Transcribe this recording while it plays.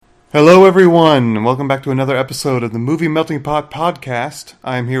Hello, everyone, and welcome back to another episode of the Movie Melting Pot Podcast.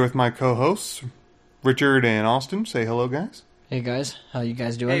 I'm here with my co-hosts, Richard and Austin. Say hello, guys. Hey, guys. How you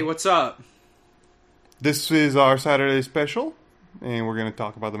guys doing? Hey, what's up? This is our Saturday special, and we're going to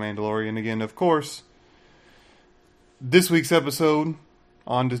talk about The Mandalorian again, of course. This week's episode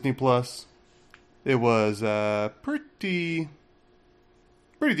on Disney Plus, it was pretty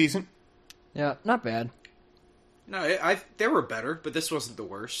decent. Yeah, not bad. No, they were better, but this wasn't the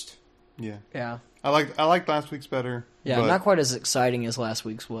worst. Yeah. I liked last week's better. Yeah, but not quite as exciting as last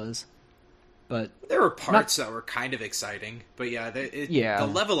week's was. But there were parts that were kind of exciting, but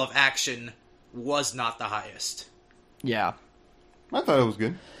the level of action was not the highest. Yeah. I thought it was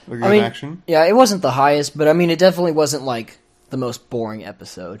good. Action. Yeah, it wasn't the highest, but it definitely wasn't like the most boring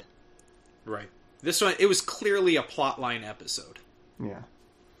episode. Right. This one, it was clearly a plotline episode. Yeah.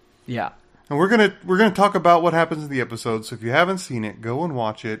 Yeah. And we're gonna talk about what happens in the episode. So if you haven't seen it, go and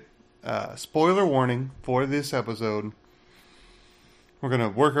watch it. Spoiler warning for this episode. We're gonna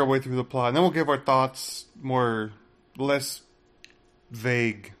work our way through the plot, and then we'll give our thoughts, less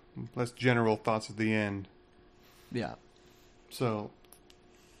vague, less general thoughts at the end. Yeah. So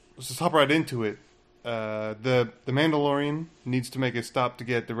let's just hop right into it. The Mandalorian needs to make a stop to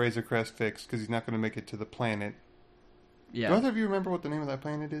get the Razor Crest fixed because he's not going to make it to the planet. Yeah. Do either of you remember what the name of that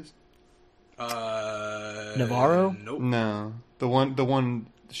planet is? Navarro? Nope. No, the one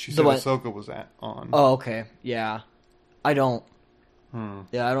she said Ahsoka was on. Oh, okay. Yeah. I don't.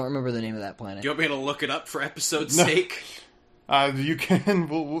 Yeah, I don't remember the name of that planet. Do you want me to look it up for episode's sake? You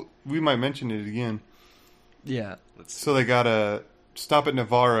can. We might mention it again. Yeah. So they gotta stop at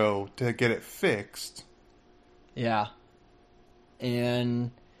Navarro to get it fixed. Yeah. And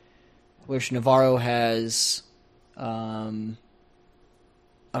which Navarro has, I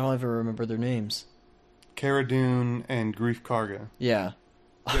don't even remember their names. Cara Dune and Grief Karga. Yeah.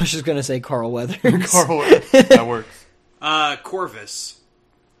 I was just gonna say Carl Weathers. That works. Corvus.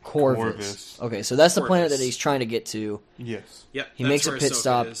 Okay, so that's the planet that he's trying to get to. Yes. Yep. He makes a pit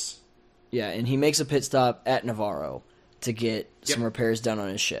stop. Yeah, and he makes a pit stop at Navarro to get some repairs done on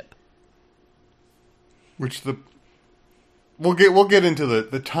his ship. We'll get into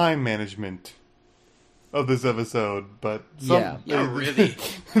the time management of this episode, but Yeah, really.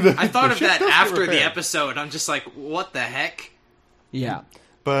 I thought of that after the episode. I'm just like, what the heck? Yeah.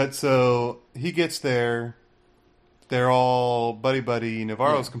 But so he gets there. They're all buddy-buddy.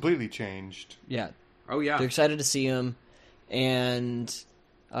 Navarro's completely changed. Yeah. Oh, yeah. They're excited to see him. And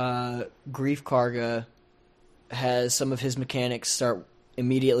Grief Karga has some of his mechanics start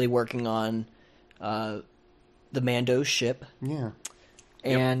immediately working on the Mando's ship. Yeah.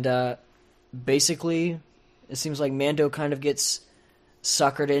 And basically, it seems like Mando kind of gets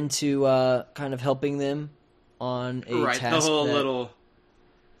suckered into kind of helping them on a task. The whole little...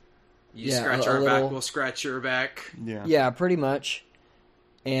 scratch our back, we'll scratch your back. Yeah, pretty much.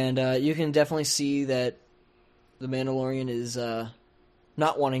 And you can definitely see that the Mandalorian is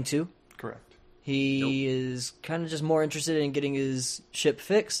not wanting to. Correct. He is kind of just more interested in getting his ship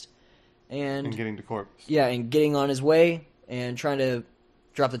fixed. And getting to Corpus. Yeah, and getting on his way and trying to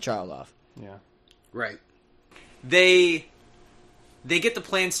drop the child off. Yeah. Right. They get the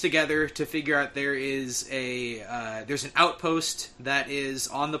plans together to figure out there's an outpost that is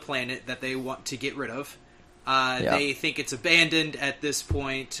on the planet that they want to get rid of. They think it's abandoned at this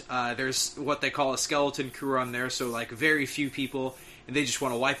point. There's what they call a skeleton crew on there, so like very few people, and they just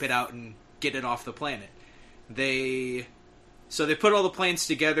want to wipe it out and get it off the planet. So they put all the plans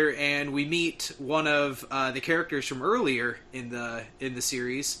together, and we meet one of the characters from earlier in the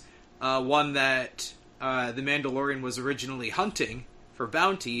series, one that the Mandalorian was originally hunting for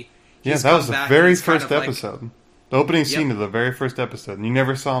bounty. That was the very first episode. The opening scene of the very first episode, and you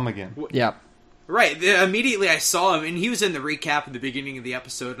never saw him again. Yeah. Right. Immediately I saw him, and he was in the recap in the beginning of the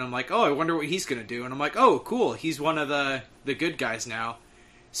episode, and I'm like, oh, I wonder what he's going to do. And I'm like, oh, cool, he's one of the good guys now.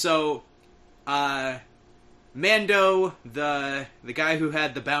 So, Mando, the guy who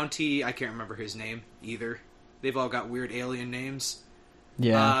had the bounty, I can't remember his name either. They've all got weird alien names.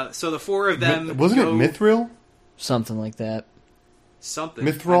 Yeah. So the four of them... Wasn't it Mithril? Something like that. Something.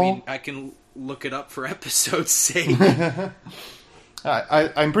 Mithril? I mean, I can look it up for episode's sake.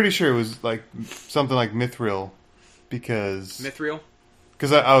 I'm pretty sure it was like something like Mithril, because... Mithril?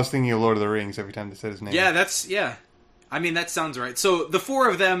 Because I was thinking of Lord of the Rings every time they said his name. Yeah. I mean, that sounds right. So the four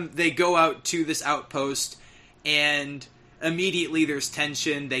of them, they go out to this outpost, and immediately there's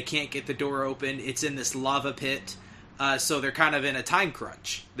tension. They can't get the door open. It's in this lava pit. So they're kind of in a time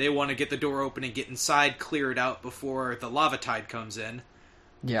crunch. They want to get the door open and get inside, clear it out before the lava tide comes in.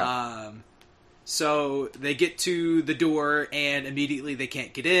 Yeah. So they get to the door, and immediately they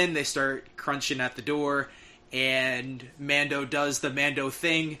can't get in. They start crunching at the door, and Mando does the Mando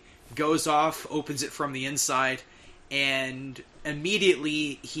thing, goes off, opens it from the inside, and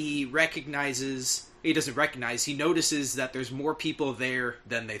immediately he notices that there's more people there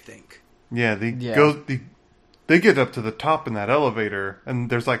than they think. Yeah, they get up to the top in that elevator, and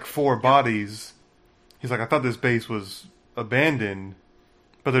there's like 4 bodies. He's like, I thought this base was abandoned,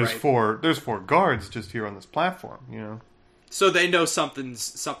 but there's Right. 4 guards just here on this platform, you know? So they know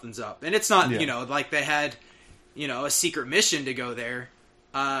something's up. And it's not, Yeah. like they had, a secret mission to go there.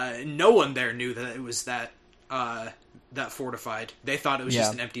 No one there knew that it was that fortified. They thought it was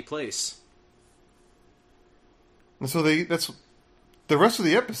just an empty place. And so the rest of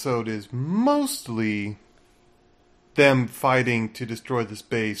the episode is mostly them fighting to destroy this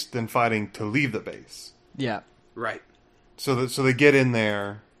base, then fighting to leave the base. Yeah. Right. So they get in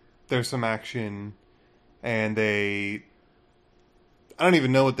there, there's some action, and I don't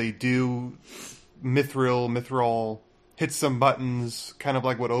even know what they do. Mithril hits some buttons, kind of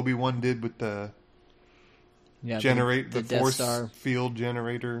like what Obi-Wan did with the the Death force Star. field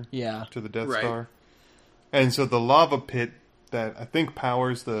generator to the Death Right. Star. And so the lava pit that I think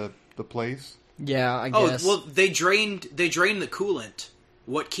powers the place. Yeah, I guess. Oh, well, they drained the coolant.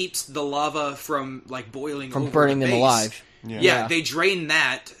 What keeps the lava from boiling From over burning the them base. alive. Yeah, they drain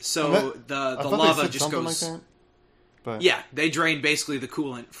that, so And the I thought they lava said just something goes. like that, but Yeah, they drain basically the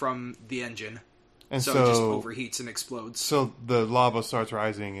coolant from the engine, and so it just overheats and explodes. So the lava starts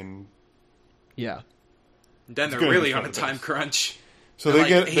rising, and Yeah. Then it's they're gonna really destroy on a the time base. crunch. so They're they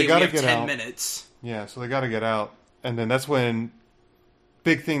get hey, they gotta we have get 10 out. minutes. Yeah, so they gotta get out, and then that's when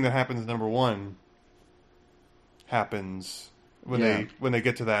big thing that happens. Number 1 happens when they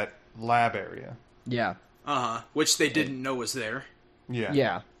get to that lab area. Yeah. Which they didn't know was there. Yeah,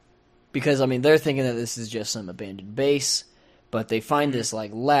 Yeah. Because, they're thinking that this is just some abandoned base, but they find this,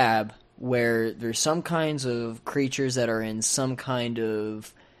 lab where there's some kinds of creatures that are in some kind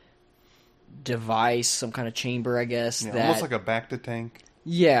of device, some kind of chamber, I guess. Yeah, that, almost like a Bacta tank.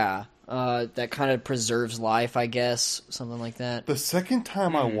 Yeah. That kind of preserves life, I guess. Something like that. The second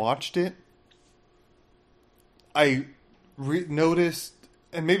time I watched it, I noticed,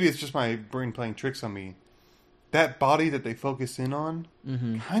 and maybe it's just my brain playing tricks on me, that body that they focus in on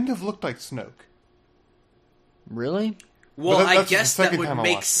kind of looked like Snoke. Really? Well, But I that's the guess that second would time I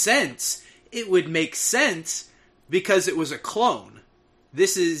make watched it. sense. It would make sense because it was a clone.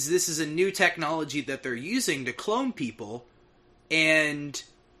 This is a new technology that they're using to clone people, and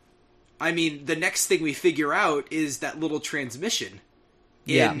the next thing we figure out is that little transmission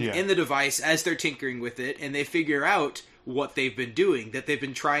in the device as they're tinkering with it, and they figure out what they've been doing, that they've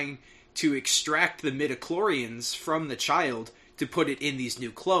been trying to extract the midichlorians from the child to put it in these new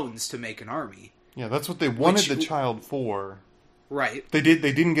clones to make an army. Yeah, that's what they wanted the child for. Right. They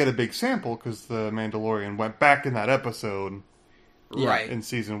didn't get a big sample because the Mandalorian went back in that episode. Right. In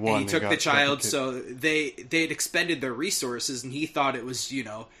season 1. And he took the child, kid. so they had expended their resources, and he thought it was,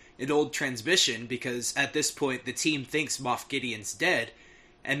 an old transmission, because at this point the team thinks Moff Gideon's dead,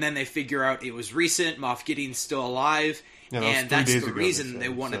 and then they figure out it was recent, Moff Gideon's still alive, Yeah, that was and 3 that's days the ago, reason they they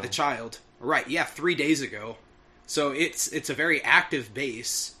said, wanted so. the child. Right, yeah, 3 days ago. So it's a very active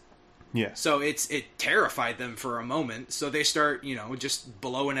base. Yeah. So it terrified them for a moment, so they start, just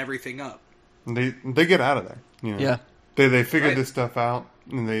blowing everything up. And they get out of there. You know? Yeah. They figured Right. this stuff out,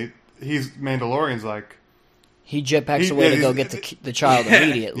 and Mandalorian's like, He jetpacks away to go get the child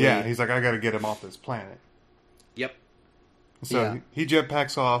immediately. yeah, he's like, I got to get him off this planet. Yep. So he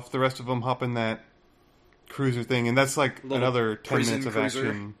jetpacks off. The rest of them hop in that cruiser thing, and that's like Little another 10 prison minutes of cruiser.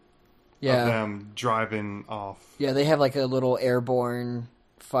 action Yeah. of them driving off. Yeah, they have a little airborne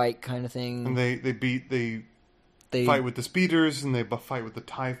fight kind of thing. And they fight with the speeders, and they fight with the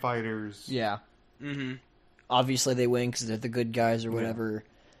TIE fighters. Yeah. Mm-hmm. Obviously they win because they're the good guys or whatever.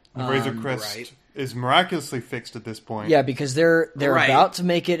 The Razor Crest right. is miraculously fixed at this point. Yeah, because they're Right. about to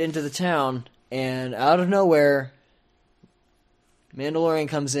make it into the town, and out of nowhere, Mandalorian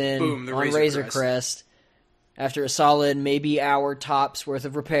comes in Boom, the on Razor Razor Crest. Crest after a solid maybe hour tops worth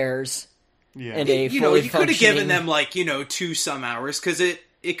of repairs. Yeah. And a You fully could have given functioning- them 2 some hours, because it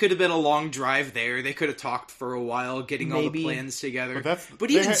could have been a long drive there. They could have talked for a while, getting all the Maybe. plans together.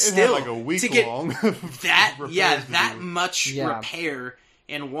 But even it had still, like a week to get long. that repairs to that do. much Yeah. repair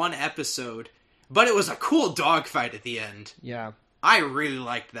in one episode, but it was a cool dogfight at the end. Yeah. I really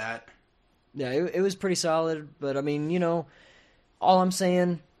liked that. Yeah, it was pretty solid, but all I'm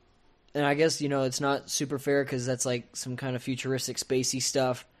saying, and I guess, it's not super fair because that's like some kind of futuristic spacey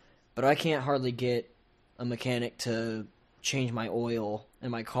stuff, but I can't hardly get a mechanic to change my oil in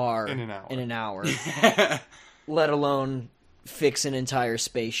my car In an hour. In an hour. Let alone fix an entire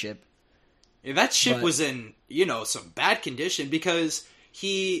spaceship. Yeah, that ship was in, some bad condition because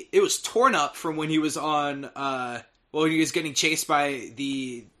it was torn up from when he was on, he was getting chased by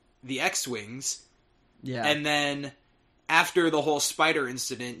the X-Wings. Yeah. And then after the whole spider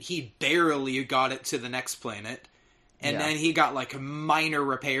incident, he barely got it to the next planet. And then he got like minor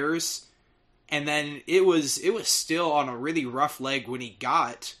repairs. And then it was still on a really rough leg when he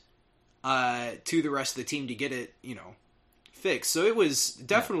got to the rest of the team to get it, fixed. So it was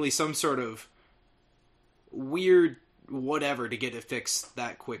definitely some sort of weird whatever to get it fixed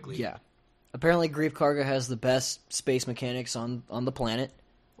that quickly. Yeah. Apparently Grief Karga has the best space mechanics on the planet.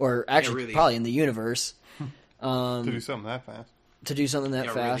 Or actually, really. Probably in the universe. To do something that fast.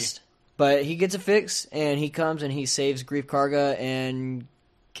 Fast. Really. But he gets it fixed, and he comes and he saves Grief Karga and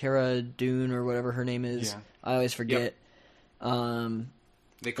Cara Dune, or whatever her name is. Yeah. I always forget. Yep.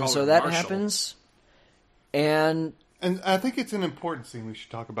 They call so her that Marshall. happens. And I think it's an important scene we should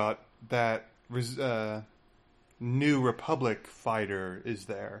talk about, that New Republic fighter is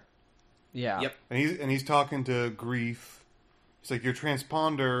there. yeah. Yep. And he's talking to Grief. He's like, your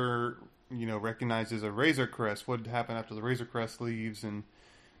transponder, recognizes a Razor Crest. What happened after the Razor Crest leaves? And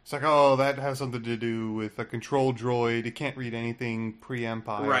it's like, oh, that has something to do with a control droid. It can't read anything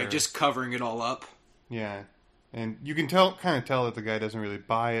pre-Empire. Right, just covering it all up. Yeah. And you can kind of tell that the guy doesn't really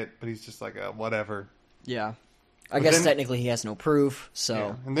buy it, but he's just like, whatever. Yeah. I guess technically he has no proof, so...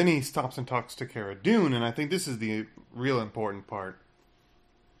 Yeah. And then he stops and talks to Cara Dune, and I think this is the real important part.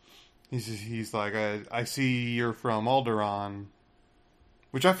 He's like, I see you're from Alderaan,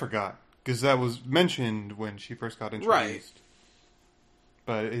 which I forgot, because that was mentioned when she first got introduced. Right.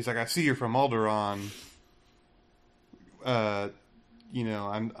 But he's like, I see you're from Alderaan. I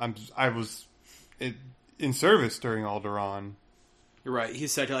was in service during Alderaan. Right, he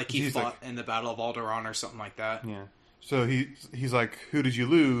said he He's fought in the Battle of Alderaan or something like that. Yeah. So he's like, who did you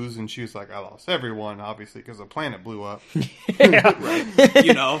lose? And she was like, I lost everyone, obviously, because the planet blew up. Right.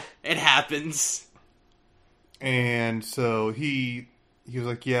 It happens. And so he was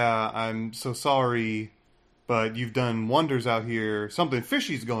like, yeah, I'm so sorry, but you've done wonders out here. Something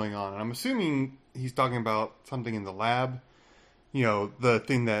fishy's going on. And I'm assuming he's talking about something in the lab. The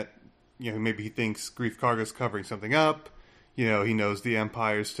thing that, maybe he thinks Grief Karga's covering something up. He knows the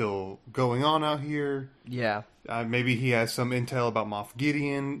Empire's still going on out here. Yeah. Maybe he has some intel about Moff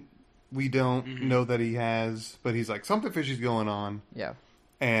Gideon we don't know that he has. But he's like, something fishy's going on. Yeah.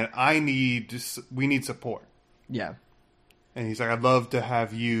 And we need support. Yeah. And he's like, I'd love to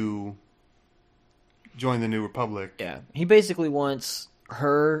have you join the New Republic. Yeah. He basically wants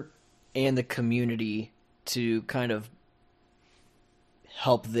her and the community to kind of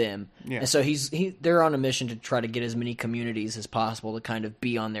help them. Yeah. And so they're on a mission to try to get as many communities as possible to kind of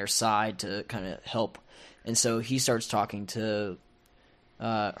be on their side to kind of help. And so he starts talking to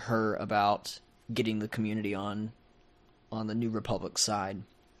her about getting the community on the New Republic side.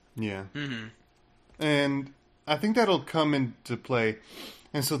 Yeah. Mm-hmm. And I think that'll come into play.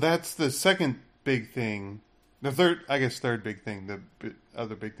 And so that's the second big thing. The third big thing. The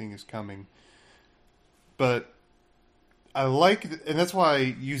other big thing is coming. But I like, and that's why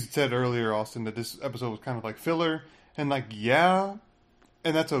you said earlier, Austin, that this episode was kind of like filler. And and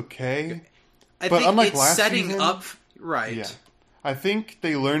that's okay. I but think unlike it's last setting season, up right. Yeah. I think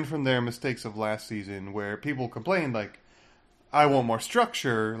they learned from their mistakes of last season where people complained, like, I want more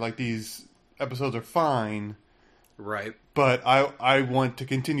structure, like these episodes are fine. Right. But I want to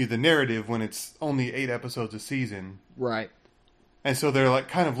continue the narrative when it's only 8 episodes a season. Right. And so they're like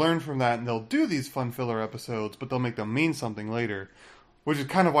kind of learn from that, and they'll do these fun filler episodes, but they'll make them mean something later. Which is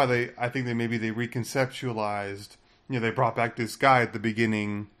kind of why I think they reconceptualized, they brought back this guy at the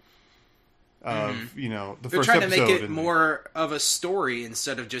beginning of, the They're first episode. They're trying to make it more of a story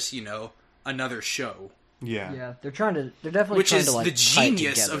instead of just, another show. Yeah. Yeah, they're definitely Which trying is to, like, the tie it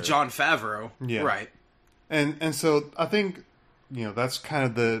genius together. of Jon Favreau. Yeah. Right. And so I think, that's kind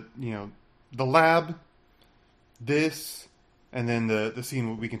of the lab, this, and then the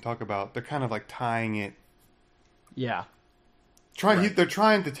scene we can talk about. They're kind of like tying it. Yeah. They're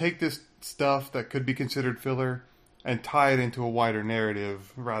trying to take this stuff that could be considered filler and tie it into a wider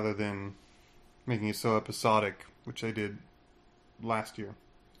narrative rather than making it so episodic, which they did last year.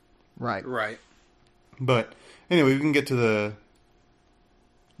 Right. Right. But anyway, we can get to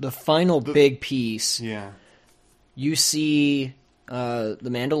the final big piece. Yeah. You see the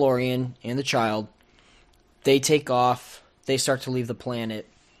Mandalorian and the child. They take off. They start to leave the planet.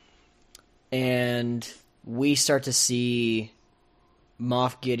 And we start to see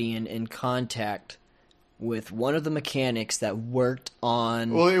Moff Gideon in contact with one of the mechanics that worked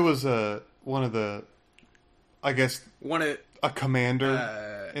on... Well, it was one of the... I guess... a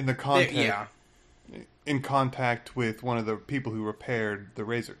commander in the contact... Yeah. In contact with one of the people who repaired the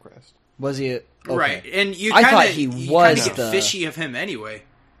Razor Crest. Was he... Okay. Right, and I thought he was get fishy of him anyway.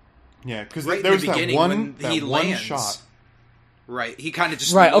 Yeah, because right there was in the beginning when he lands. shot. Right, he kind of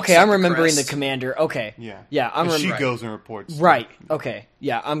just right. looks Okay, at I'm remembering the crest. commander. Okay, Yeah, I'm she remembering. goes and reports. Right. Okay.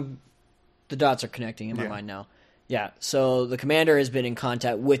 Yeah, the dots are connecting in my Yeah. mind now. Yeah. So the commander has been in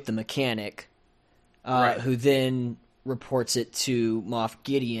contact with the mechanic, Right. who then reports it to Moff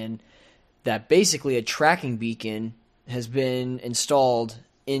Gideon that basically a tracking beacon has been installed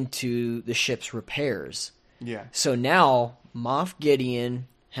into the ship's repairs. Yeah. So now Moff Gideon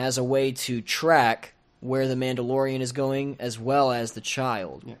has a way to track where the Mandalorian is going, as well as the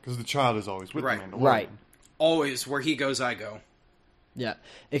child. Yeah, because the child is always with Right. the Mandalorian. Right. Always, where he goes, I go. Yeah,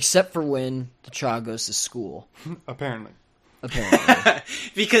 except for when the child goes to school. Apparently.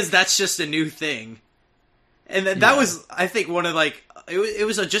 Because that's just a new thing. And then that was, I think, one of, like... It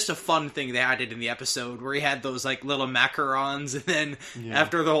was just a fun thing they added in the episode, where he had those, like, little macarons, and then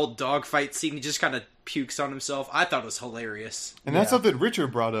after the whole dogfight scene, he just kind of pukes on himself. I thought it was hilarious. And that's something Richard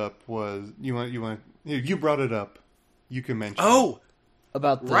brought up was... You brought it up. You can mention Oh!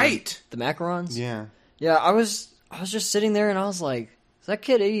 About the, Right. the macarons? Yeah. Yeah, I was just sitting there and I was like, is that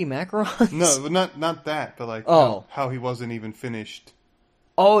kid eating macarons? No, not that, but like how he wasn't even finished.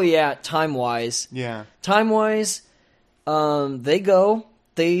 Oh, yeah, time-wise. Yeah. Time-wise,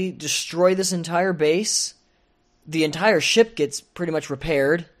 they destroy this entire base. The entire ship gets pretty much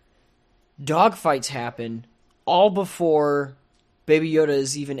repaired. Dogfights happen, all before Baby Yoda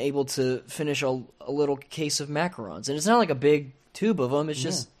is even able to finish a little case of macarons. And it's not like a big tube of them, it's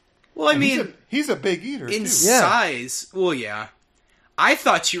just... Well, I And mean... he's a big eater, in too. size, well, yeah. I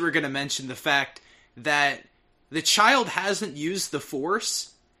thought you were going to mention the fact that the child hasn't used the Force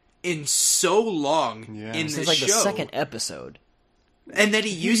in so long in Since this like show. the second episode. And that he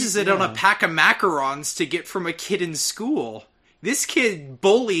uses it on a pack of macarons to get from a kid in school. This kid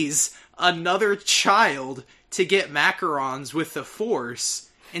bullies another child to get macarons with the Force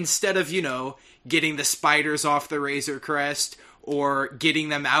instead of, getting the spiders off the Razor Crest or getting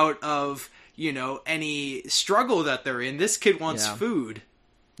them out of, any struggle that they're in. This kid wants food.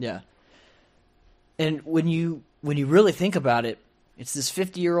 Yeah. And when you really think about it, it's this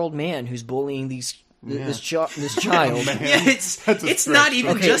 50-year-old man who's bullying this child. Yeah, it's not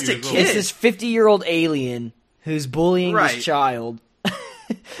even just a kid. It's this 50-year-old alien who's bullying this child.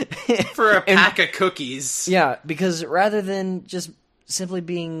 For a pack of cookies. Yeah, because rather than just simply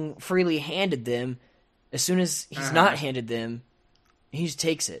being freely handed them, as soon as he's not handed them, he just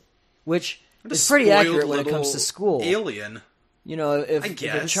takes it. Which is pretty accurate when it comes to school. Alien. If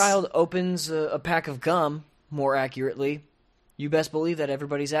a child opens a pack of gum, more accurately, you best believe that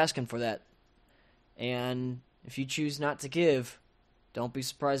everybody's asking for that. And if you choose not to give, don't be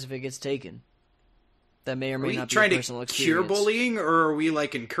surprised if it gets taken. That may or may not be a personal experience. Are we trying to cure bullying, or are we,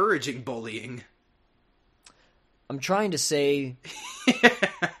 encouraging bullying? I'm trying to say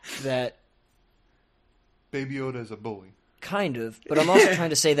that... Baby Yoda is a bully. Kind of, but I'm also trying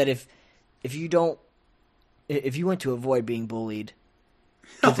to say that if you want to avoid being bullied,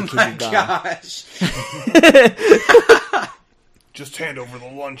 give the kid your gum. Gosh. Just hand over the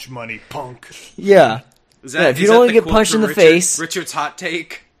lunch money, punk. Yeah. If you don't want to get punched in the face... Richard's hot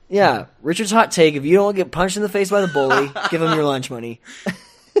take? Yeah, Richard's hot take. If you don't want to get punched in the face by the bully, give him your lunch money.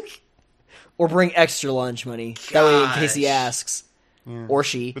 Or bring extra lunch money. That way, in case he asks. Yeah. Or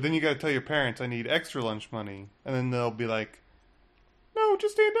she. But then you got to tell your parents, I need extra lunch money. And then they'll be like, no,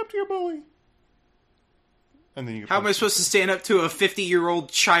 just stand up to your bully. And then How am I supposed to stand up to a 50-year-old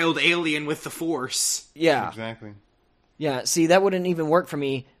child alien with the Force? Yeah. Exactly. Yeah, see, that wouldn't even work for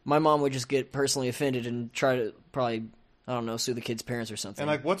me. My mom would just get personally offended and try to probably, I don't know, sue the kid's parents or something.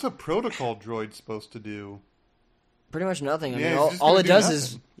 And, what's a protocol droid supposed to do? Pretty much nothing. I Yeah, mean, all it does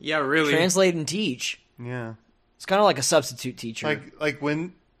is translate and teach. Yeah. It's kind of like a substitute teacher. Like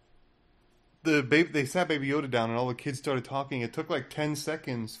when they sat Baby Yoda down and all the kids started talking, it took 10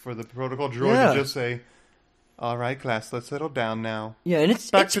 seconds for the protocol droid to just say, all right, class, let's settle down now. Yeah, and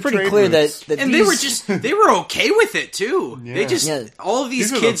it's Back to pretty trade clear routes. that and these... they were okay with it too. Yeah. They just all of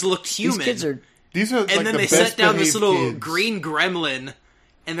these kids looked human. These kids are... These are and then the they best set down this little kids. green gremlin,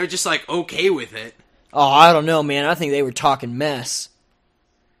 and they're just okay with it. Oh, I don't know, man. I think they were talking mess.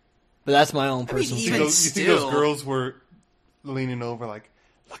 But that's my own personal even You taste. think those girls were leaning over look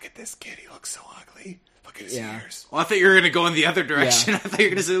at this kid, he looks so ugly. Look at his ears. Well, I thought you were going to go in the other direction. Yeah. I thought you were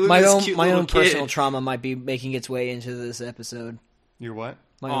going to say, look My at this own cute my little own kid. personal trauma might be making its way into this episode. Your what?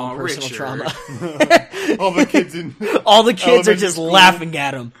 My own personal Richard. trauma. All the kids in All the kids are just school. laughing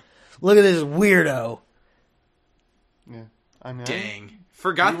at him. Look at this weirdo. Yeah, I mean, Dang.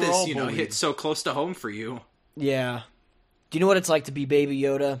 Forgot we were all this, bullied. hit so close to home for you. Yeah. Do you know what it's like to be Baby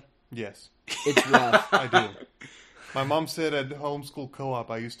Yoda? Yes, It's rough. I do. My mom said at homeschool co-op,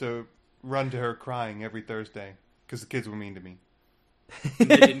 I used to run to her crying every Thursday because the kids were mean to me. They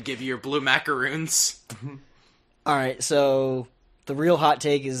didn't give you your blue macaroons. All right, so the real hot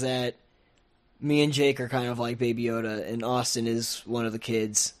take is that me and Jake are kind of like Baby Yoda, and Austin is one of the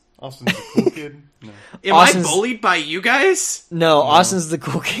kids. Austin's a cool kid. No. Am Austin's- I bullied by you guys? No, Austin's the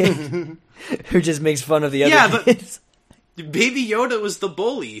cool kid who just makes fun of the other Yeah, but- kids. Baby Yoda was the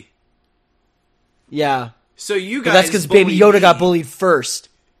bully. Yeah, So you but guys that's because Baby Yoda me. got bullied first.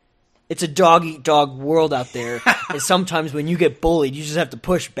 It's a dog-eat-dog world out there, and sometimes when you get bullied, you just have to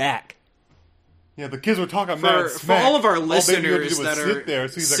push back. Yeah, the kids were talking For- mad for smack. all of our Baby Yoda did listeners was that sit are there.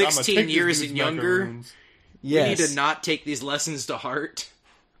 So he's like, I'm gonna 16 take these years goose and younger, macaroons. Yes. We need to not take these lessons to heart.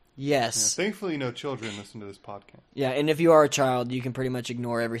 Yes. Thankfully, no children listen to this podcast. Yeah, and if you are a child, you can pretty much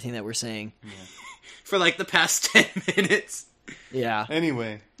ignore everything that we're saying. For like the past 10 minutes. Yeah.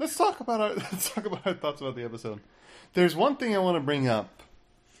 Anyway, let's talk about our thoughts about the episode. There's one thing I want to bring up,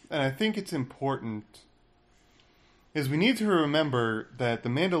 and I think it's important, is we need to remember that the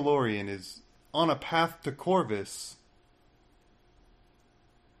Mandalorian is on a path to Corvus.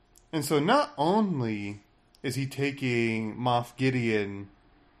 And so not only is he taking Moff Gideon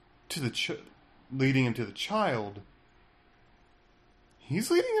to the leading him to the child, he's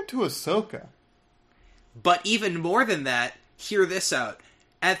leading him to Ahsoka. But even more than that, hear this out.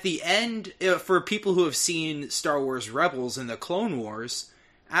 At the end, for people who have seen Star Wars Rebels and the Clone Wars,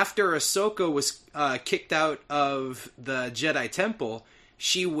 after Ahsoka was kicked out of the Jedi Temple,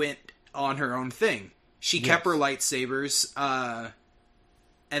 she went on her own thing. She kept her lightsabers,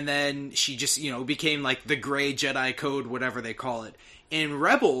 and then she just, became like the Gray Jedi Code, whatever they call it. In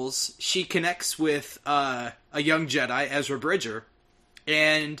Rebels, she connects with a young Jedi, Ezra Bridger,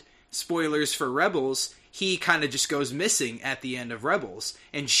 and spoilers for Rebels, he kind of just goes missing at the end of Rebels,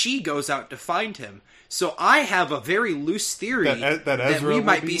 and she goes out to find him. So I have a very loose theory That Ezra we will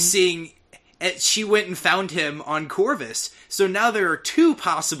might be- be seeing. She went and found him on Corvus. So now there are two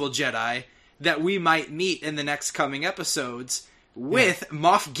possible Jedi that we might meet in the next coming episodes, with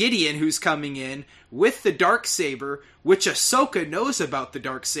Moff Gideon, who's coming in, with the Darksaber, which Ahsoka knows about the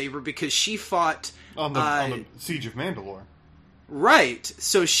Darksaber because she fought On the Siege of Mandalore. Right.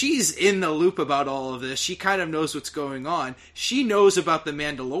 So she's in the loop about all of this. She kind of knows what's going on. She knows about the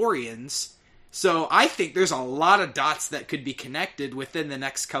Mandalorians. So I think there's a lot of dots that could be connected within the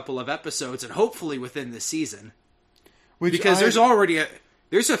next couple of episodes and hopefully within the season. Because there's already a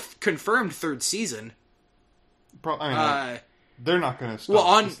confirmed third season. They're not going to stop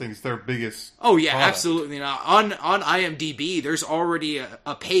well, these things. Their biggest. Oh yeah, product. absolutely not. On IMDb, there's already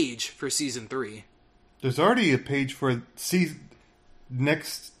a page for season 3. There's already a page for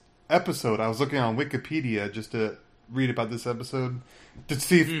next episode. I was looking on Wikipedia just to read about this episode to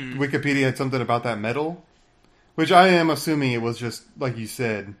see if Wikipedia had something about that medal, which I am assuming it was just like you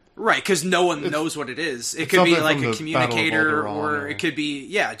said. Right, because no one knows what it is. It it's could be something like from a the communicator, Battle of Alderaan, or it could be,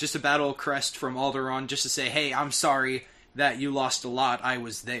 just a battle crest from Alderaan, just to say, hey, I'm sorry that you lost a lot, I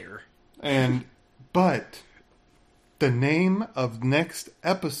was there. But the name of next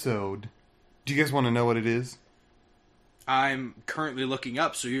episode, do you guys want to know what it is? I'm currently looking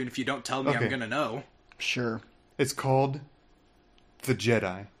up, so even if you don't tell me, Okay. I'm gonna know. Sure. It's called The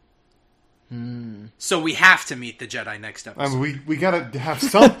Jedi. So we have to meet the Jedi next I episode. mean, we gotta have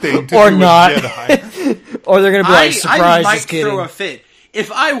something to Or do not. with Jedi. Or they're going to be like, I surprise, might just kidding. throw a fit.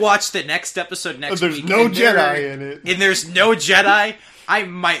 If I watch the next episode next There's week, no and Jedi in it. and there's no Jedi, I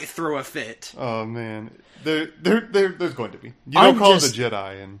might throw a fit. Oh man, there's going to be. You I'm don't call just- it a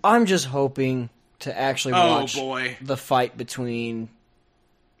Jedi, and I'm just hoping to actually Oh watch boy. the fight between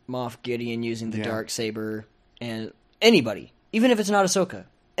Moff Gideon using the Yeah. Darksaber and anybody, even if it's not Ahsoka,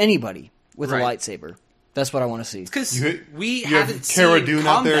 anybody with Right. a lightsaber. That's what I want to see. Because you we have haven't Cara seen Dune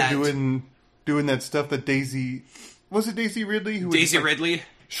out there combat. doing that stuff that Daisy Ridley who would Daisy just, like, Ridley.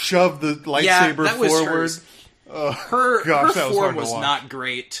 shove the Yeah, lightsaber that was forward. hers. Oh, Her gosh, that was form hard to was watch. not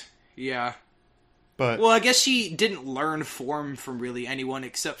great. Yeah. But Well, I guess she didn't learn form from really anyone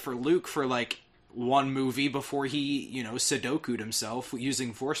except for Luke for like one movie before he, Sudoku'd himself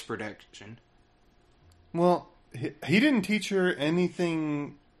using force protection. well, he didn't teach her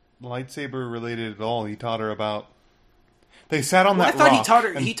anything lightsaber related at all. He taught her about. They sat on Well, I that. thought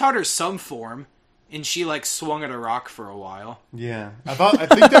rock he and- taught her some form, and she like swung at a rock for a while. Yeah, I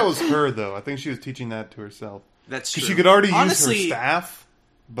think that was her though. I think she was teaching that to herself. That's 'Cause true. she could already Honestly, use her staff,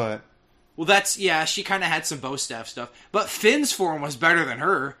 but Well, she kind of had some bow staff stuff. But Finn's form was better than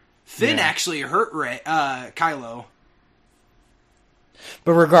her. Finn actually hurt Kylo.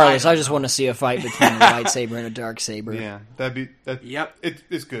 But regardless, I just want to see a fight between a lightsaber and a dark saber. Yeah, Yep.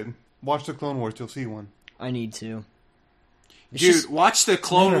 It's good. Watch the Clone Wars, you'll see one. I need to. Dude, watch the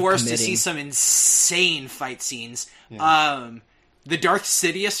Clone Wars to see some insane fight scenes. Yeah. The Darth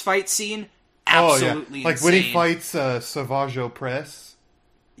Sidious fight scene, absolutely insane. Like when he fights Savage Opress.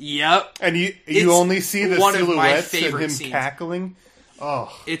 Yep. And you only see the silhouettes and him scenes. cackling.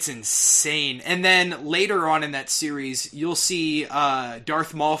 Oh. It's insane. And then later on in that series, you'll see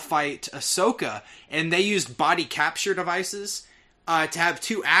Darth Maul fight Ahsoka, and they used body capture devices to have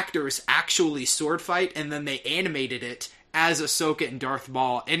two actors actually sword fight, and then they animated it as Ahsoka and Darth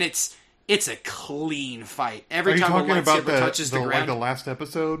Maul, and it's a clean fight. Every time a lightsaber touches the ground. Like the last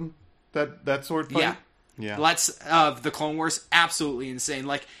episode, that sword fight? Yeah. The Clone Wars, absolutely insane.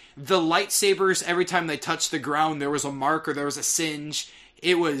 Like, the lightsabers, every time they touched the ground, there was a mark or there was a singe.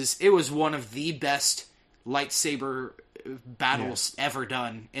 It was one of the best lightsaber battles ever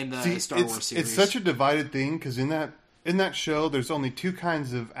done in the Star Wars series. It's such a divided thing, because in that show, there's only two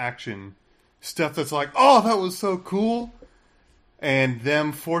kinds of action. Stuff that's like, oh, that was so cool, and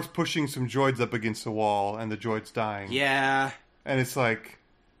them force pushing some droids up against the wall, and the droids dying. Yeah. And it's like,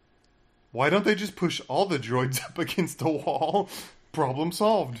 why don't they just push all the droids up against the wall? Problem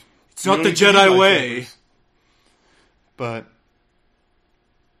solved. It's not the Jedi way. But,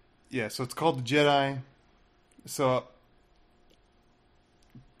 yeah, so it's called the Jedi. So,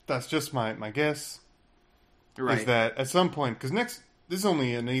 that's just my guess. Right. Is that at some point, because this is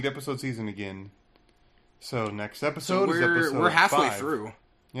only an 8-episode season again. So next episode is episode 5. We're halfway through.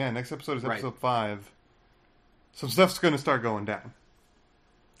 Yeah, next episode is episode 5. Some stuff's going to start going down.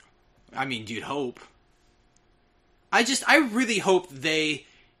 I mean, you'd hope. I really hope they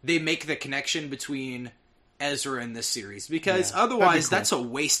make the connection between Ezra and this series, because otherwise that's a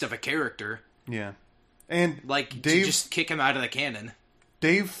waste of a character. Yeah. And to just kick him out of the canon.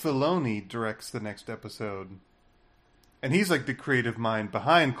 Dave Filoni directs the next episode. And he's like the creative mind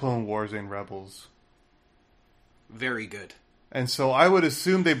behind Clone Wars and Rebels. Very good. And so I would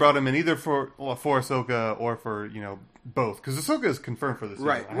assume they brought him in either for Ahsoka or for, both. Because Ahsoka is confirmed for this season.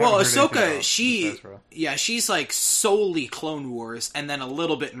 Right. Well, Ahsoka, she's like solely Clone Wars and then a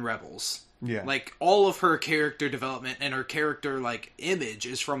little bit in Rebels. Yeah. Like, all of her character development and her character, like, image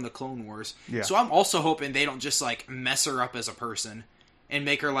is from the Clone Wars. Yeah. So I'm also hoping they don't just, like, mess her up as a person and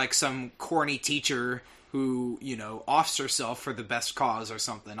make her, like, some corny teacher who, offs herself for the best cause or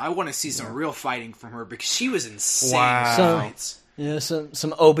something. I want to see some real fighting from her, because she was insane. Wow.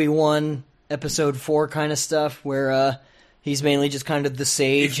 Some Obi-Wan episode 4 kind of stuff where he's mainly just kind of the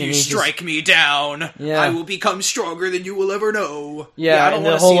sage. If you strike me down, I will become stronger than you will ever know. Yeah, I don't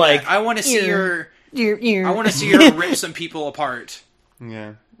want to see that. I want to see her. I want to see her rip some people apart.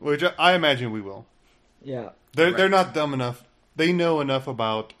 Yeah, which I imagine we will. Yeah, they're not dumb enough. They know enough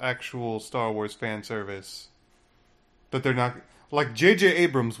about actual Star Wars fan service that they're not like J.J.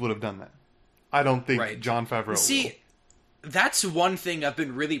 Abrams would have done that. I don't think Jon Favreau will. That's one thing I've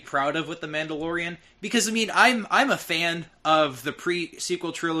been really proud of with The Mandalorian, because, I mean, I'm a fan of the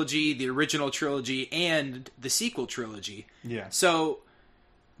pre-sequel trilogy, the original trilogy, and the sequel trilogy. Yeah. So,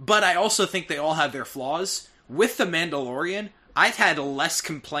 but I also think they all have their flaws. With The Mandalorian, I've had less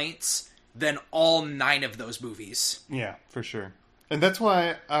complaints than all 9 of those movies. Yeah, for sure. And that's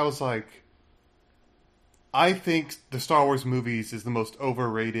why I was like, I think the Star Wars movies is the most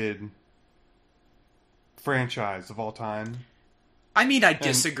overrated franchise of all time. I mean, I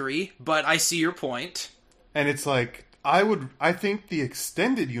disagree, but I see your point. And it's like, I think the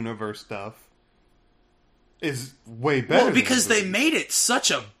extended universe stuff is way better. Well, because they made it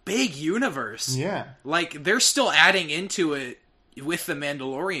such a big universe. Yeah. Like, they're still adding into it with The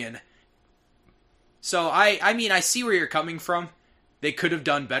Mandalorian. So, I mean, I see where you're coming from. They could have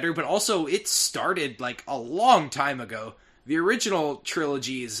done better, but also it started, like, a long time ago. The original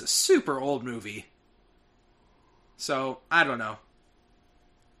trilogy is a super old movie. So, I don't know.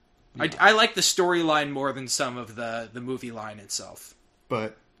 Yeah. I like the storyline more than some of the movie line itself.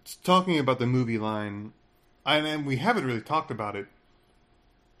 But, talking about the movie line, and we haven't really talked about it,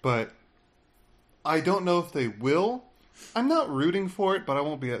 but I don't know if they will. I'm not rooting for it, but I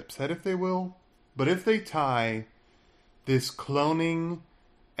won't be upset if they will. But if they tie this cloning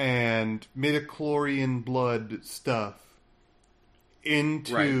and midichlorian blood stuff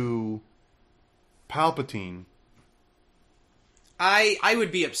into Palpatine, I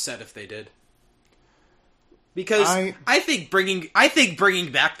would be upset if they did, because I think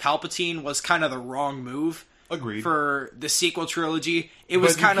bringing back Palpatine was kind of the wrong move. Agreed. for the sequel trilogy. It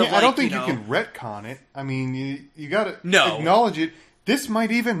was But kind of can't- like, I don't think you know, you can retcon it. I mean, you got to No. acknowledge it. This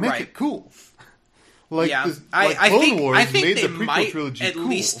might even make Right. it cool. Like, yeah, this, I like Clone think Wars I think made they the prequel might trilogy at cool.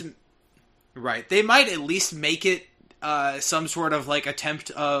 least right. They might at least make it some sort of like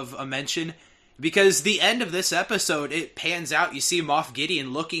attempt of a mention, because the end of this episode, it pans out. You see Moff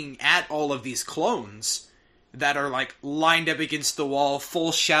Gideon looking at all of these clones that are like lined up against the wall,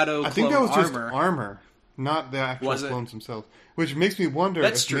 full shadow. I think clone that was armor. just armor, not the actual Was it? clones themselves. Which makes me wonder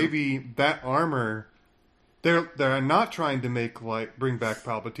That's if true. maybe that armor, they're not trying to make like bring back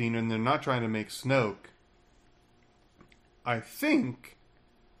Palpatine, and they're not trying to make Snoke. I think,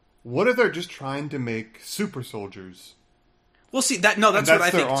 what if they're just trying to make super soldiers? Well, see that. No, that's And what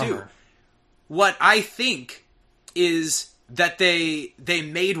I their think too. armor. What I think is that they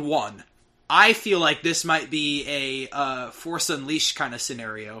made one. I feel like this might be a Force Unleashed kind of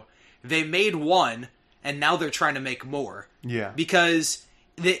scenario. They made one, and now they're trying to make more. Yeah. Because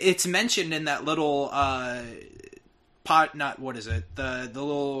it's mentioned in that little pot. Not what is it? The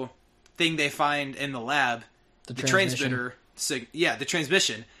little thing they find in the lab. The transmitter. The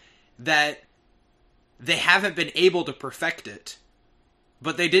transmission. That they haven't been able to perfect it.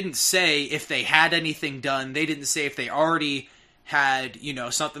 But they didn't say if they had anything done. They didn't say if they already had, you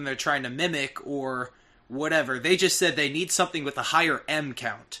know, something they're trying to mimic or whatever. They just said they need something with a higher M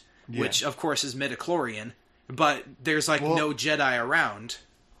count, which of course is midichlorian. But there's like no Jedi around.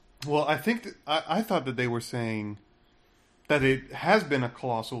 Well, I think I thought that they were saying that it has been a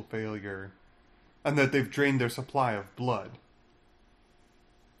colossal failure, and that they've drained their supply of blood.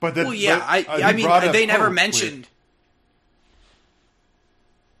 But that, Well, yeah, but, I mean, brought up they never hope mentioned.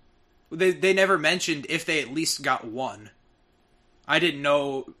 They never mentioned if they at least got one. I didn't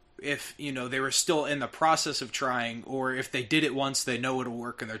know if, you know, they were still in the process of trying, or if they did it once, they know it'll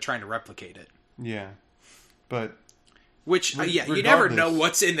work and they're trying to replicate it. Yeah, but which you never regardless- know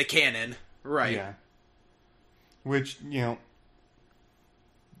what's in the canon, right? Yeah. Which, you know,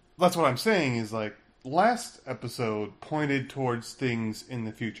 that's what I'm saying is like last episode pointed towards things in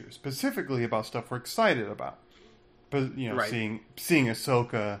the future, specifically about stuff we're excited about. But you know, Right. seeing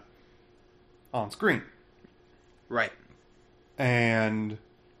Ahsoka on screen. Right. And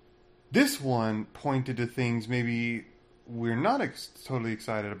this one pointed to things maybe we're not totally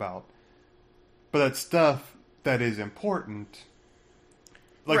excited about, but that stuff that is important.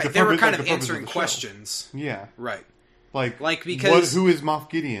 Like right. They were kind the of purpose answering the show. questions. Yeah. Right. Like because who is Moff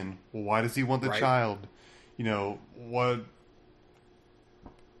Gideon? Why does he want the Right. child? You know, what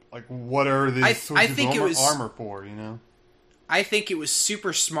are these I sorts think of it was- armor for, you know? I think it was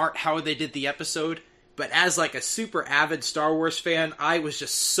super smart how they did the episode, but as like a super avid Star Wars fan, I was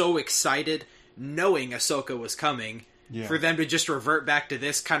just so excited knowing Ahsoka was coming. Yeah. For them to just revert back to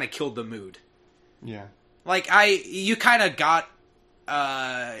this kind of killed the mood. Yeah. Like you kind of got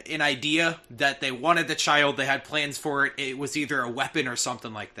an idea that they wanted the child, they had plans for it. It was either a weapon or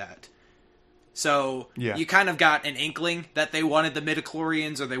something like that. So you kind of got an inkling that they wanted the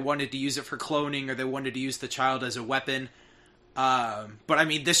midichlorians, or they wanted to use it for cloning, or they wanted to use the child as a weapon. But I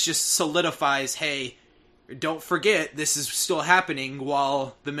mean, this just solidifies, hey, don't forget, this is still happening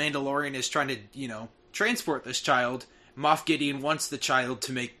while the Mandalorian is trying to, you know, transport this child. Moff Gideon wants the child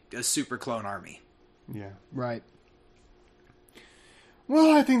to make a super clone army. Yeah. Right.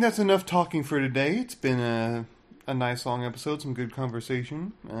 Well, I think that's enough talking for today. It's been a nice long episode, some good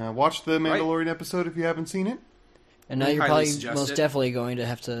conversation. Watch the Mandalorian episode if you haven't seen it. And now you're Highly probably suggest most it. definitely going to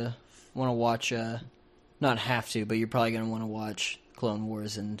have to want to watch, not have to, but you're probably going to want to watch Clone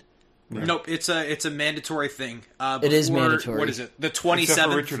Wars and... Nope, it's a mandatory thing. It is Before- mandatory. What is it? The Except for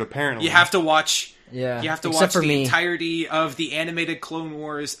 27th. Richard, apparently. You have to watch. Yeah. You have to except watch for the me. entirety of the animated Clone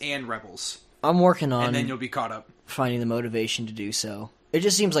Wars and Rebels, I'm working on and then you'll be caught up. finding the motivation to do so. It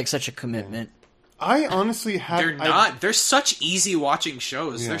just seems like such a commitment. I honestly have... They're not. They're such easy watching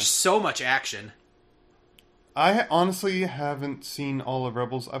shows. Yeah. There's so much action. I honestly haven't seen all of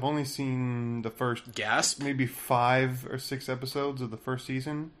Rebels. I've only seen the first... Gasp. maybe 5 or 6 episodes of the first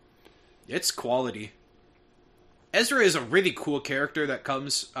season. It's quality. Ezra is a really cool character that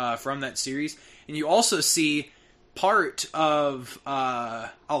comes from that series, and you also see part of a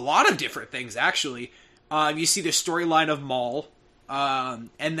lot of different things. Actually, you see the storyline of Maul, and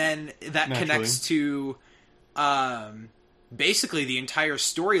then that Naturally. connects to basically the entire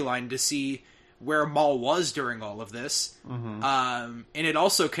storyline to see where Maul was during all of this, and it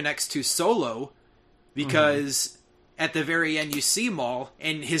also connects to Solo because. At the very end, you see Maul,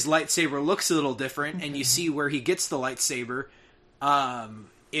 and his lightsaber looks a little different, and you see where he gets the lightsaber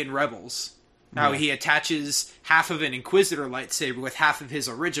in Rebels. How Yeah. he attaches half of an Inquisitor lightsaber with half of his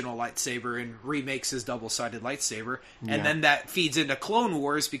original lightsaber and remakes his double-sided lightsaber. Yeah. And then that feeds into Clone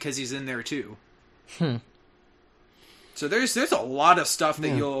Wars because he's in there too. So there's a lot of stuff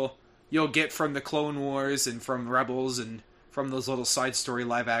that you'll get from the Clone Wars and from Rebels and from those little side story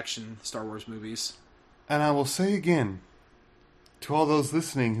live-action Star Wars movies. And I will say again, to all those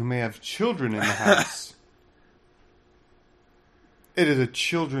listening who may have children in the house, it is a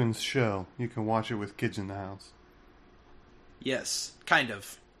children's show. You can watch it with kids in the house. Yes, kind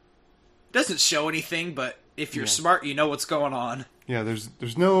of. Doesn't show anything, but if you're smart, you know what's going on. Yeah, there's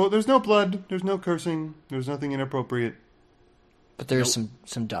no blood, there's no cursing, there's nothing inappropriate. But there's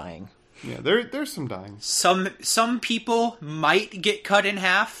some dying. Yeah, there's some dying. Some people might get cut in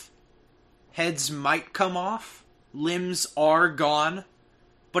half. Heads might come off. Limbs are gone.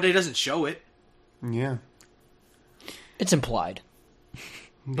 But it doesn't show it. Yeah. It's implied.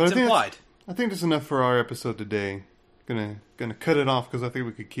 But It's implied. I think that's enough for our episode today. Gonna cut it off because I think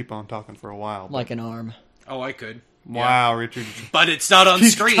we could keep on talking for a while. Like an arm. Oh, I could. Wow, Richard. But it's not on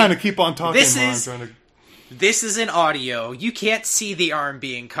screen. Trying to keep on talking This while is- I'm trying to... This is an audio. You can't see the arm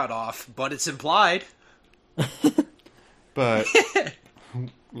being cut off, but it's implied. But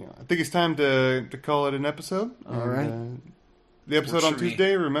yeah, I think it's time to call it an episode. All right. The episode Works on for me.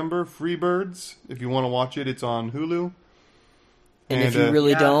 Tuesday, remember, Freebirds. If you want to watch it, it's on Hulu. And if you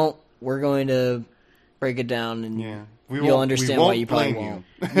really Yeah. don't, we're going to break it down and Yeah. you'll understand why you probably blame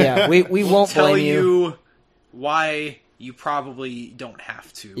won't. Yeah, we won't Tell blame you. you why you probably don't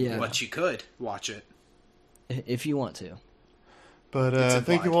have to, Yeah. but you could watch it. If you want to. But It's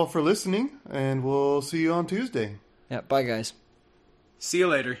thank you implied. all for listening, and we'll see you on Tuesday. Yeah, bye guys. See you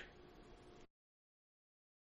later.